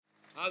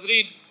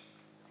हाजरीन,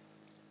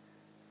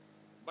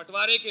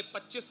 बंटवारे के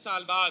 25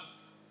 साल बाद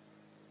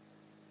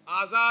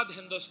आज़ाद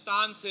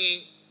हिंदुस्तान से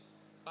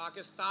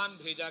पाकिस्तान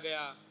भेजा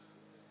गया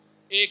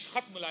एक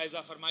खत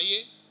मुलाहिजा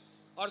फरमाइए।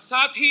 और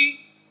साथ ही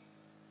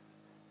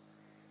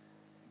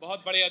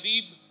बहुत बड़े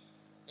अदीब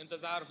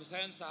इंतज़ार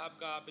हुसैन साहब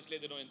का पिछले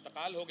दिनों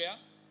इंतकाल हो गया,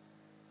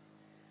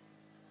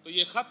 तो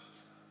ये खत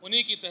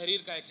उन्हीं की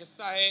तहरीर का एक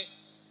हिस्सा है।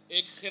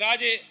 एक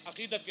खिराज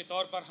अकीदत के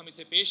तौर पर हम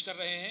इसे पेश कर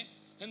रहे हैं।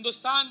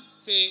 हिंदुस्तान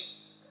से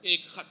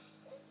एक खत।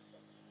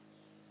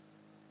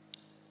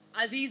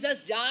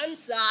 अजीज़स जान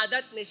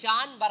सादत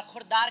निशान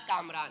बरखुरदार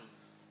कामरान,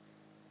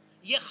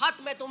 ये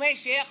खत मैं तुम्हें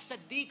शेख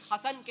सिद्दीक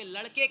हसन के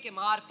लड़के के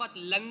मार्फत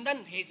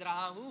लंदन भेज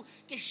रहा हूं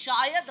कि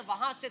शायद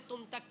वहां से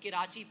तुम तक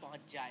कराची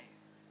पहुंच जाए।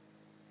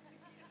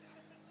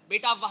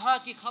 बेटा, वहां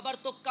की खबर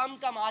तो कम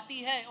कम आती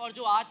है और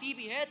जो आती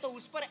भी है तो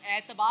उस पर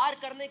एतबार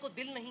करने को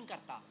दिल नहीं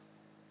करता।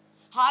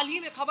 हाल ही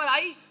में खबर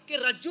आई कि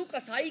रज्जू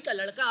कसाई का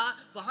लड़का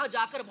वहां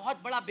जाकर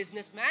बहुत बड़ा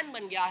बिजनेसमैन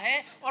बन गया है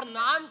और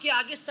नाम के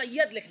आगे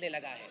सैयद लिखने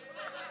लगा है।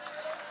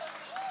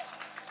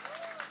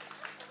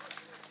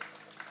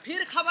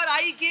 फिर खबर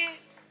आई कि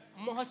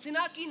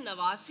मोहसिना की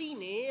नवासी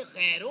ने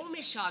गैरों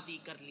में शादी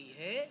कर ली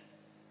है,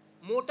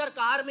 मोटर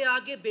कार में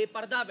आगे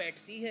बेपर्दा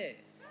बैठती है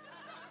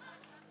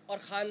और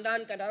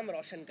खानदान का नाम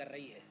रोशन कर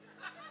रही है।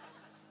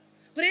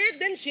 फिर एक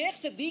दिन शेख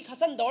सिद्दीक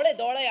हसन दौड़े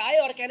दौड़े आए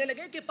और कहने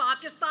लगे कि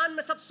पाकिस्तान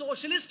में सब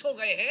सोशलिस्ट हो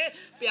गए हैं,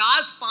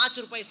 प्याज 5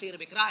 रुपए सेर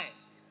बिक रहा है।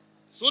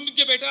 सुन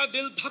के बेटा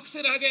दिल धक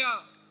से रह गया।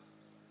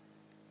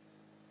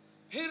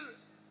 फिर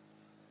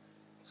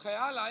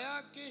ख्याल आया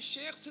कि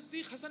शेख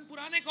सिद्दीक हसन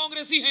पुराने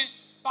कांग्रेसी हैं,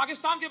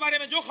 पाकिस्तान के बारे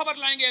में जो खबर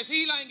लाएंगे ऐसे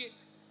ही लाएंगे।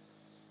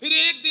 फिर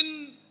एक दिन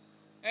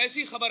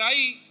ऐसी खबर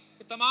आई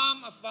कि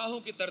तमाम अफवाहों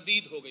की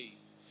तरदीद हो गई।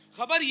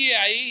 खबर ये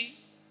आई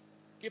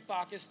कि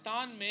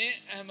पाकिस्तान में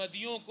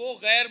अहमदियों को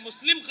गैर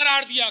मुस्लिम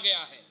करार दिया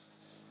गया है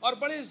और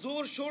बड़े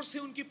जोर शोर से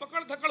उनकी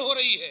पकड़ धकड़ हो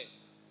रही है।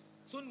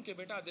 सुन के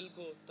बेटा दिल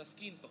को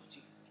तस्कीन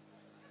पहुंची।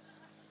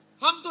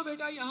 हम तो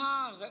बेटा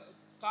यहाँ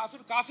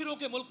काफिरों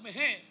के मुल्क में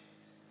हैं।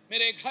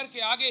 मेरे घर के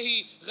आगे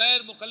ही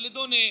गैर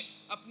मुकल्लिदों ने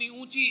अपनी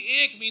ऊंची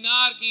एक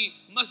मीनार की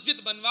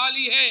मस्जिद बनवा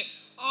ली है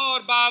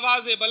और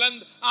बावाज़े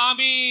बुलंद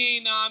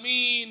आमीन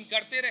आमीन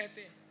करते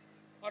रहते हैं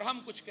और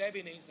हम कुछ कह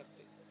भी नहीं सकते।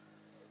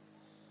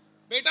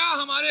 बेटा,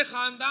 हमारे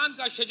खानदान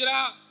का शजरा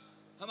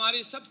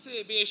हमारी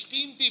सबसे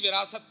बेशकीमती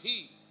विरासत थी।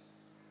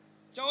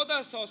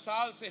 1400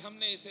 साल से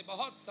हमने इसे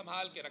बहुत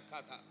संभाल के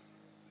रखा था,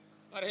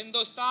 पर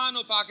हिंदुस्तान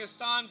और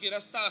पाकिस्तान की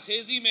रस्ता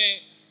खेजी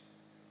में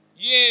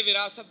ये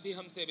विरासत भी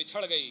हमसे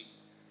बिछड़ गई।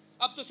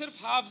 अब तो सिर्फ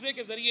हाफजे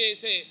के जरिए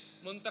इसे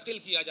मुंतकिल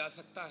किया जा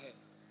सकता है।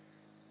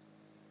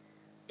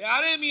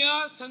 प्यारे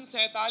मियाँ सन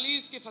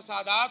 47 के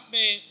फसादात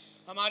में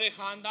हमारे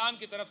खानदान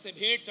की तरफ से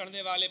भेंट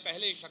चढ़ने वाले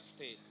पहले शख्स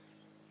थे।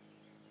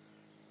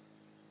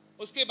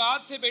 उसके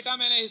बाद से बेटा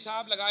मैंने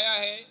हिसाब लगाया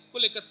है,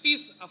 कुल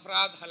 31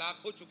 अफराद हलाक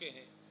हो चुके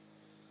हैं।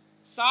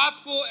 7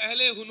 को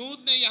अहले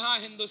हुनूद ने यहाँ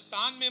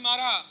हिंदुस्तान में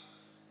मारा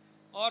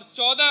और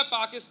 14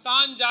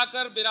 पाकिस्तान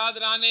जाकर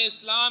बिरादरान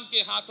इस्लाम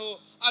के हाथों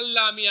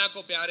अल्लाह मियाँ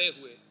को प्यारे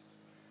हुए।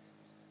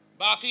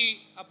 बाकी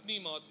अपनी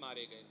मौत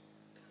मारे गए।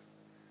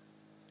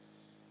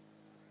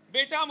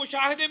 बेटा,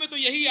 मुशाहिदे में तो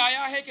यही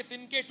आया है कि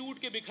तिनके टूट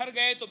के बिखर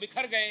गए तो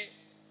बिखर गए,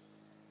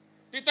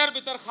 तितर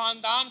बितर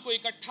खानदान को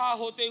इकट्ठा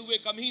होते हुए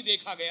कम ही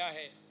देखा गया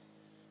है।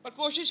 पर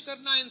कोशिश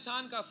करना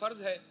इंसान का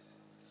फर्ज है।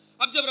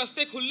 अब जब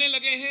रास्ते खुलने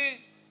लगे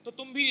हैं तो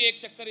तुम भी एक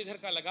चक्कर इधर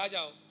का लगा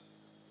जाओ,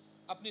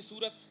 अपनी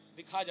सूरत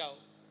दिखा जाओ।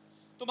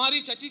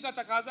 तुम्हारी चची का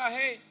तकाजा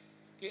है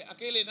कि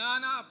अकेले ना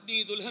आना,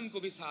 अपनी दुल्हन को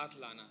भी साथ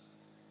लाना।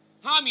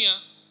 हाँ मियाँ,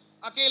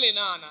 अकेले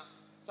ना आना,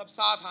 सब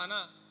साथ आना,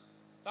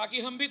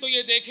 ताकि हम भी तो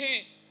ये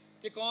देखें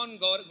कि कौन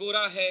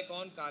गोरा है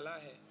कौन काला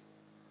है।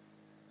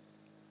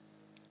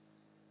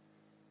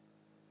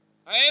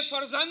 ऐ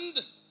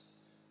फर्जंद,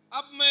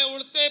 अब मैं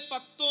उड़ते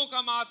पत्तों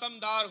का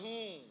मातमदार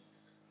हूं,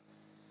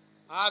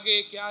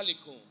 आगे क्या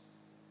लिखूं।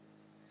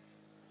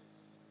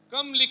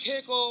 कम लिखे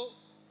को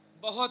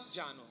बहुत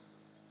जानो।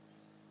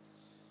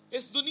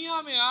 इस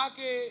दुनिया में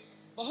आके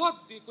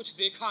बहुत कुछ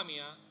देखा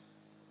मियाँ,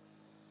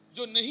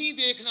 जो नहीं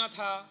देखना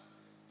था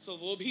सो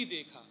वो भी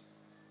देखा।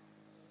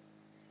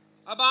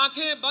 अब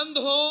आंखें बंद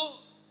हो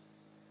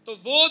तो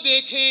वो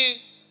देखें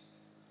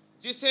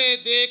जिसे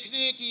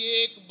देखने की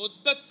एक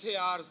मुद्दत से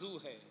आरजू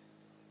है।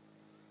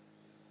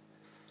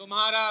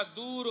 तुम्हारा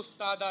दूर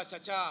उफ्तादा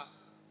चचा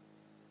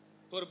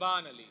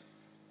कुर्बान अली।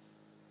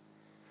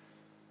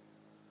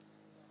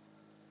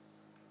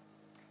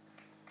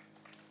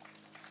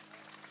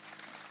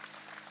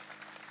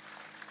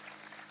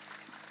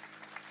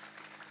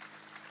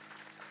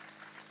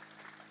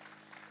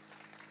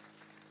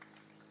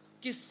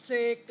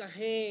 किससे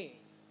कहें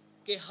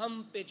कि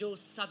हम पे जो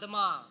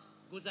सदमा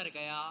गुजर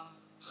गया,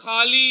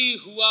 खाली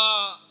हुआ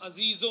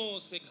अजीजों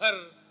से घर,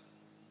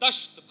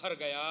 दश्त भर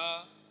गया।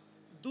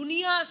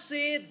 दुनिया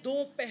से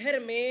दोपहर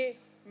में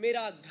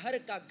मेरा घर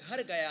का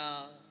घर गया।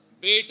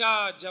 बेटा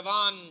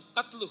जवान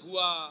कत्ल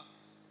हुआ,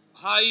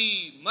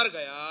 भाई मर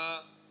गया।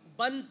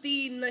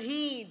 बनती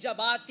नहीं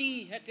जब आती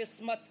है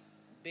किस्मत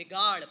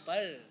बिगाड़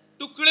पर।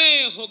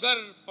 टुकड़े होकर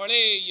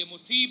पड़े ये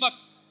मुसीबत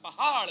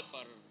पहाड़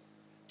पर।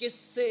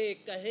 किससे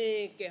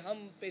कहें कि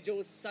हम पे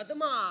जो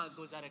सदमा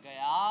गुजर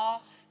गया,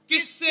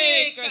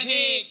 किससे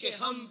कहें कि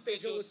हम पे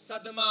जो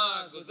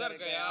सदमा गुजर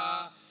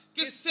गया,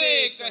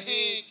 किससे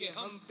कहें कि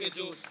हम पे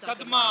जो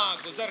सदमा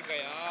गुजर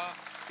गया,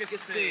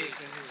 किससे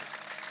कहें।